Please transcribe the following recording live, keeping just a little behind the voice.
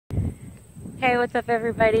Hey, what's up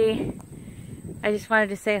everybody? I just wanted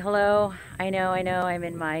to say hello. I know I'm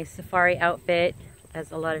in my safari outfit,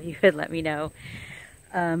 as a lot of you had let me know.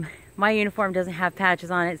 My uniform doesn't have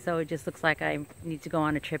patches on it, so it just looks like I need to go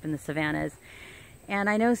on a trip in the savannas.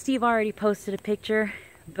 And I know Steve already posted a picture,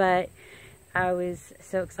 but I was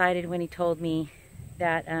so excited when he told me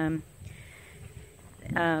that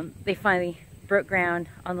they finally broke ground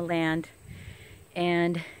on the land.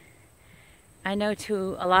 And I know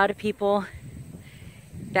to a lot of people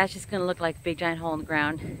that's just going to look like a big giant hole in the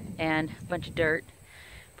ground and a bunch of dirt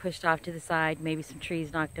pushed off to the side, maybe some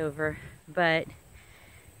trees knocked over. But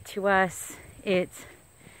to us, it's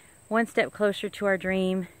one step closer to our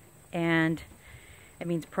dream, and it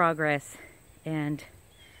means progress. And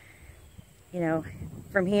you know,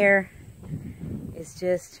 from here, it's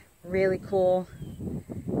just really cool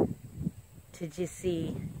to just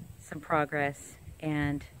see some progress,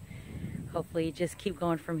 and hopefully just keep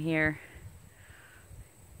going from here.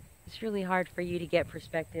 It's really hard for you to get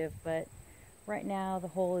perspective, but right now the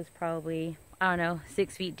hole is probably, I don't know,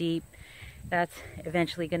 6 feet deep. That's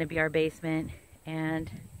eventually going to be our basement, and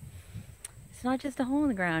it's not just a hole in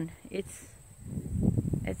the ground. It's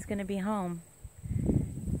going to be home,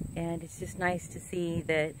 and it's just nice to see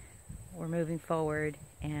that we're moving forward,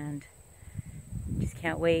 and just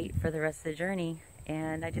can't wait for the rest of the journey.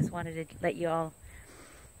 And I just wanted to let you all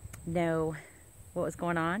know what was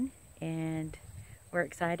going on, and we're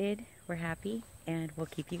excited, we're happy, and we'll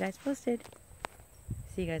keep you guys posted.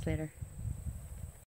 See you guys later.